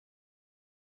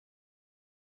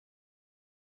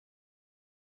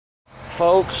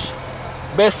Folks,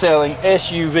 best-selling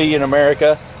SUV in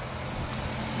America,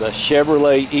 the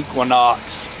Chevrolet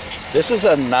Equinox. This is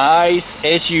a nice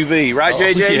SUV, right,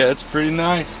 JJ? Yeah, it's pretty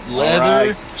nice. Leather,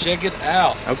 right. Check it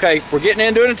out. Okay, we're getting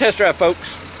into it a test drive,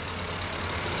 folks.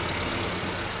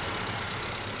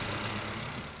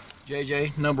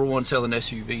 JJ, #1 selling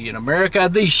SUV in America,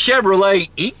 the Chevrolet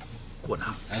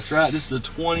Equinox. That's right, this is a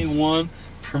 21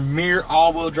 Premier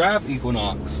all-wheel drive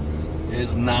Equinox. It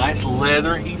is nice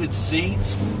leather, heated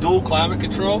seats, dual climate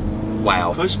control.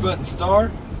 Wow. Push button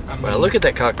start. Well, look at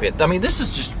that cockpit. I mean, this is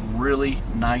just really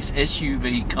nice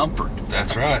SUV comfort.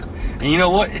 That's right. And you know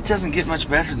what? It doesn't get much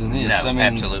better than this. No, I mean,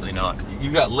 absolutely not.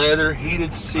 You got leather,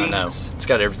 heated seats. I know. It's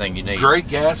got everything you need. Great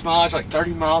gas mileage, like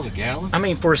 30 miles a gallon. I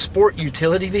mean, for a sport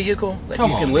utility vehicle that you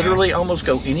can literally almost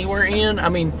go anywhere in, I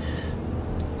mean,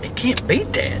 it can't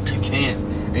beat that. It can't.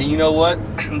 And you know what?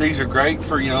 These are great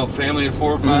for, family of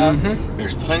 4 or 5. Mm-hmm.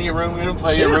 There's plenty of room in them,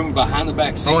 plenty of room behind the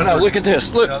back seat. Oh, no, look at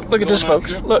this. Look at this,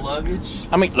 folks. Look. Luggage.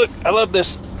 I mean, look, I love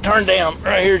this turn down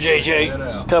right here,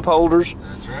 JJ. Cup holders.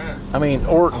 That's right. I mean,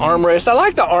 armrest. I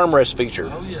like the armrest feature.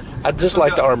 Oh, yeah. I just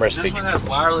like the armrest feature. This one has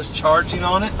wireless charging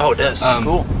on it. Oh, it does.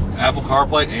 Cool. Apple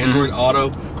CarPlay, Android Auto,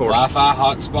 Wi-Fi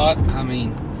hotspot. I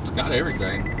mean, it's got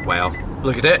everything. Wow.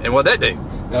 Look at that. And what'd that do?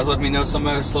 That was letting me know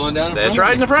somebody was slowing down. That's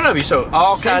right in the front of you. So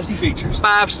all safety kinds features.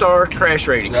 5-star crash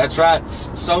rating. That's right.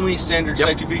 So many standard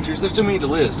safety features. There's too many to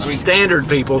list. I mean, standard,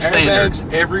 people. Standard.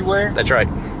 Airbags everywhere. That's right.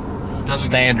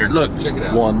 Standard. Look, check it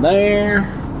out. One there.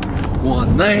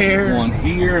 One there. One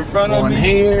here in front of me. One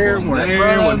here. One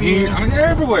there. One here. I mean, they're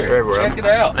everywhere. They're everywhere. Check it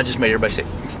out. I just made everybody sick.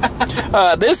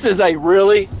 This is a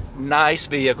really nice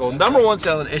vehicle. #1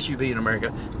 selling SUV in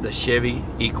America, the Chevy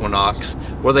Equinox.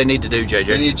 What do they need to do, JJ?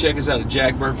 They need to check us out at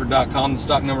jackburford.com. The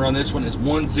stock number on this one is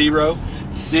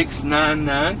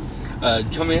 10699.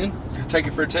 Come in, take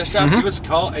it for a test drive. Give us a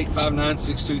call,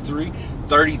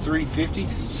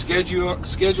 859-623-3350.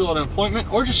 Schedule an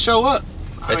appointment or just show up.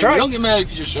 That's right. Don't get mad if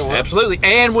you just show up. Absolutely.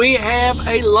 And we have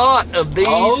a lot of these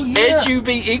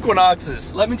SUV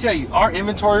Equinoxes. Let me tell you, our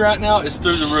inventory right now is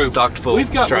through the roof. Stocked full.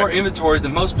 We've got more inventory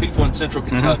than most people in central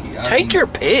Kentucky. Take your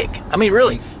pick. I mean,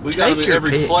 really. We've got them in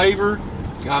every flavor.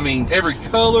 I mean, every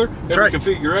color, every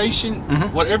configuration,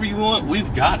 whatever you want,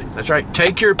 we've got it. That's right.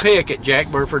 Take your pick at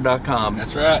jackburford.com.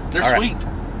 That's right. They're sweet.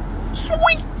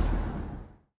 Sweet.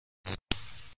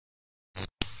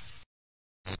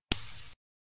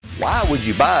 Why would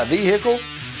you buy a vehicle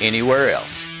anywhere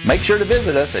else? Make sure to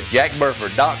visit us at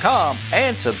jackburford.com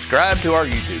and subscribe to our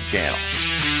YouTube channel.